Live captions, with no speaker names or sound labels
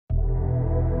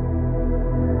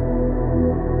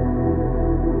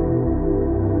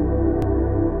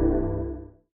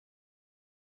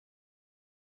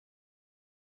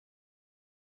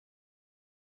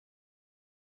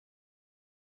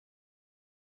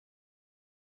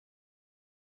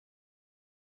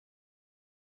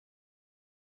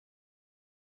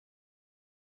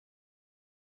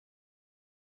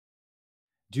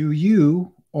Do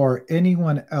you or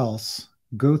anyone else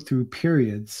go through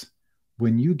periods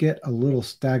when you get a little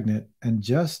stagnant and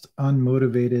just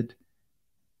unmotivated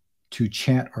to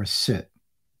chant or sit?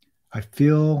 I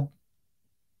feel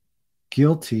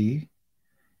guilty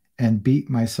and beat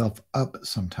myself up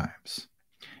sometimes.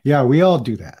 Yeah, we all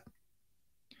do that.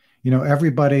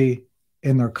 Everybody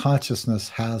in their consciousness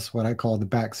has what I call the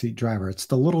backseat driver. It's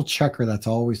the little checker that's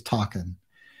always talking,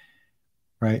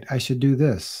 right? I should do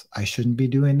this. I shouldn't be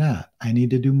doing that. I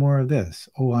need to do more of this.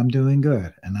 Oh, I'm doing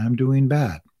good and I'm doing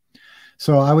bad.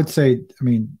 So I would say,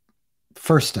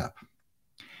 first step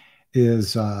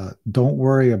is don't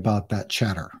worry about that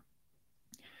chatter.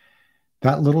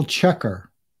 That little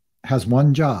checker has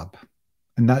one job,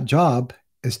 and that job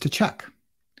is to check.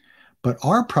 But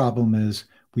our problem is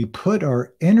we put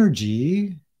our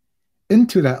energy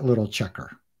into that little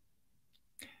checker.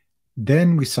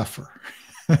 Then we suffer.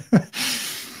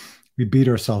 We beat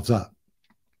ourselves up.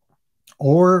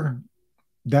 Or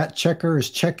that checker is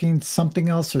checking something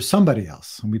else or somebody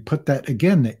else. And we put that,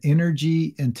 again, the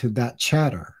energy into that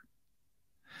chatter.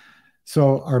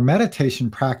 So our meditation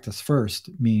practice first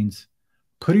means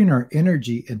putting our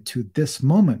energy into this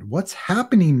moment. What's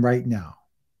happening right now?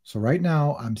 So right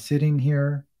now I'm sitting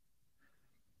here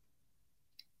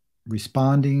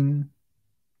responding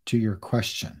to your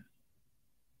question.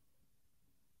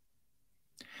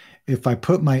 If I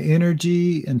put my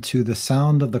energy into the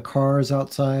sound of the cars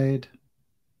outside,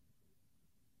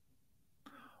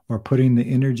 or putting the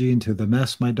energy into the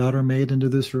mess my daughter made into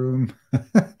this room,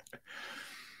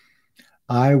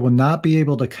 I will not be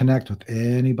able to connect with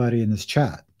anybody in this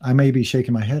chat. I may be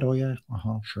shaking my head. Oh, yeah.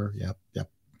 Sure. Yep.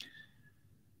 Yep.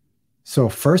 So,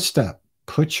 first step,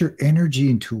 put your energy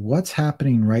into what's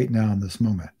happening right now in this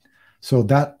moment. So,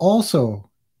 that also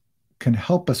can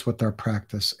help us with our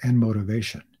practice and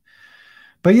motivation.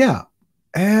 But yeah,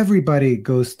 everybody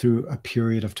goes through a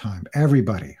period of time,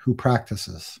 everybody who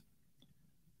practices,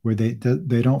 where they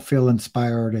don't feel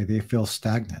inspired or they feel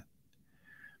stagnant,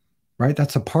 right?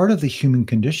 That's a part of the human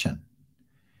condition.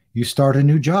 You start a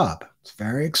new job. It's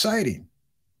very exciting.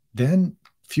 Then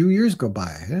a few years go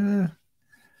by.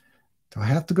 Do I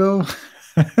have to go?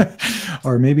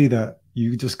 Or maybe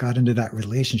you just got into that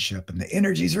relationship and the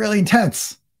energy is really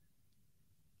intense.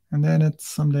 And then it's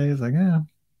some days like,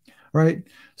 right?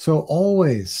 So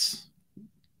always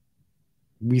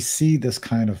we see this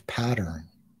kind of pattern,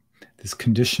 this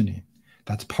conditioning.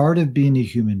 That's part of being a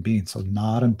human being, so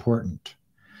not important.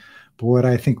 But what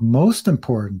I think most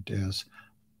important is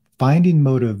finding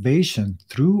motivation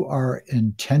through our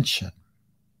intention.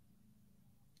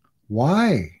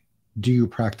 Why do you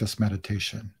practice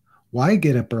meditation? Why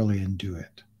get up early and do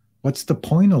it? What's the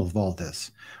point of all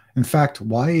this? In fact,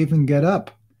 why even get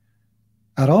up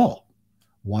at all?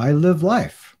 Why live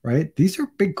life, right? These are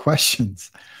big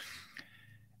questions.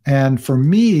 And for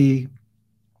me,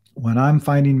 when I'm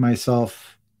finding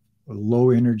myself low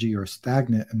energy or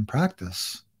stagnant in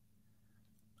practice,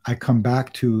 I come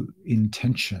back to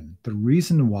intention, the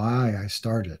reason why I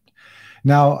started.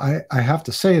 Now, I have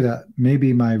to say that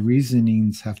maybe my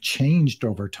reasonings have changed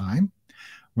over time.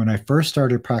 When I first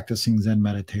started practicing Zen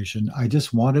meditation, I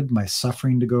just wanted my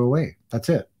suffering to go away. That's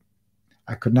it.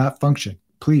 I could not function.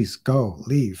 Please go,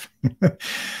 leave.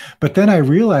 But then I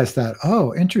realized that,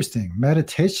 oh, interesting.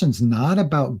 Meditation's not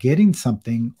about getting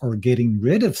something or getting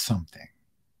rid of something.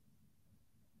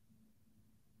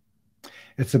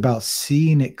 It's about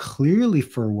seeing it clearly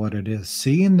for what it is,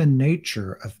 seeing the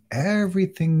nature of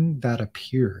everything that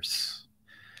appears,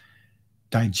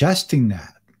 digesting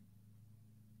that.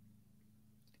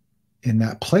 In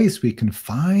that place, we can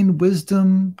find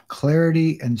wisdom,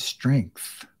 clarity, and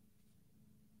strength.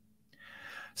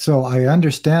 So I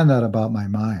understand that about my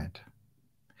mind.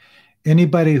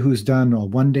 Anybody who's done a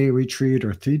 1-day retreat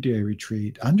or 3-day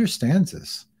retreat understands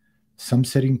this. Some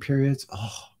sitting periods,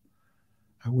 oh,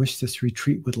 I wish this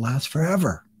retreat would last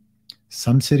forever.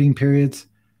 Some sitting periods,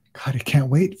 God, I can't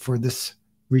wait for this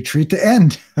retreat to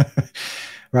end,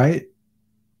 right?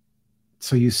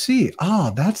 So you see,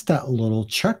 that's that little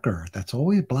checker that's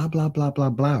always blah, blah, blah,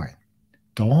 blah, blahing.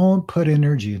 Don't put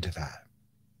energy into that.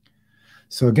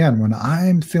 So again, when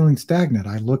I'm feeling stagnant,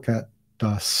 I look at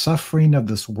the suffering of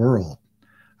this world.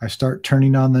 I start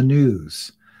turning on the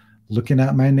news, looking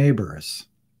at my neighbors,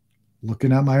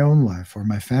 looking at my own life or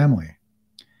my family,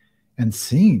 and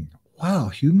seeing, wow,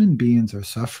 human beings are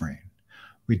suffering.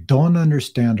 We don't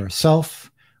understand ourselves.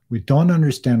 We don't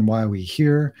understand why we're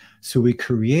here. So we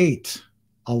create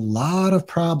a lot of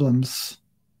problems.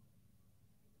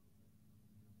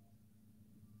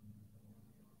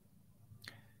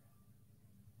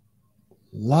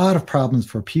 A lot of problems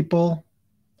for people,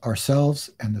 ourselves,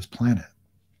 and this planet.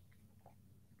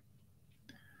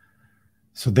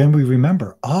 So then we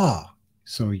remember,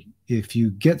 so if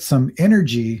you get some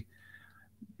energy,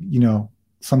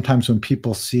 sometimes when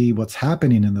people see what's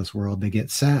happening in this world, they get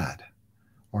sad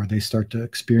or they start to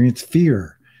experience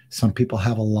fear. Some people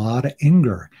have a lot of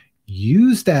anger.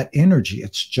 Use that energy.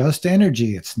 It's just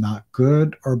energy. It's not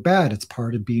good or bad. It's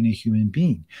part of being a human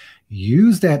being.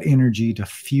 Use that energy to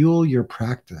fuel your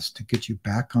practice, to get you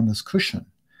back on this cushion.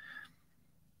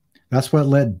 That's what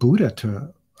led Buddha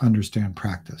to understand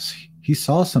practice. He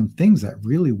saw some things that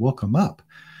really woke him up.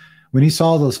 When he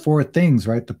saw those four things,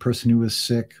 right? The person who was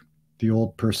sick, the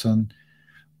old person,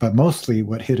 but mostly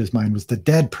what hit his mind was the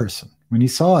dead person. When he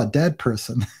saw a dead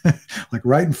person, like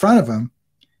right in front of him,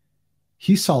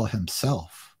 he saw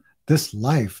himself. This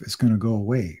life is going to go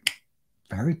away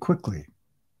very quickly.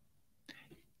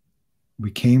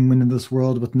 We came into this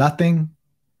world with nothing.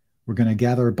 We're going to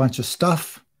gather a bunch of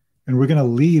stuff and we're going to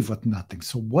leave with nothing.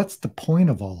 So what's the point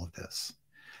of all of this?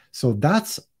 So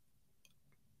that's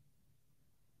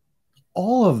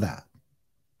all of that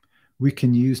we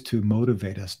can use to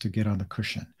motivate us to get on the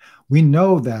cushion. We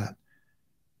know that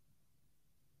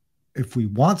if we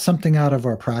want something out of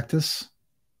our practice,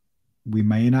 we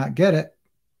may not get it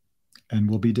and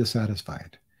we'll be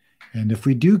dissatisfied. And if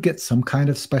we do get some kind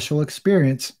of special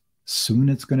experience, soon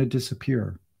it's going to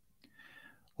disappear.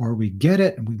 Or we get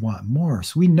it and we want more.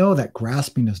 So we know that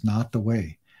grasping is not the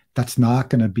way. That's not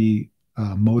going to be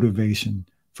motivation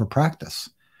for practice.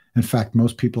 In fact,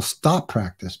 most people stop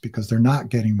practice because they're not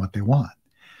getting what they want.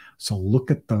 So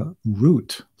look at the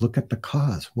root, look at the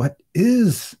cause. What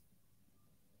is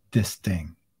this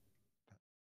thing?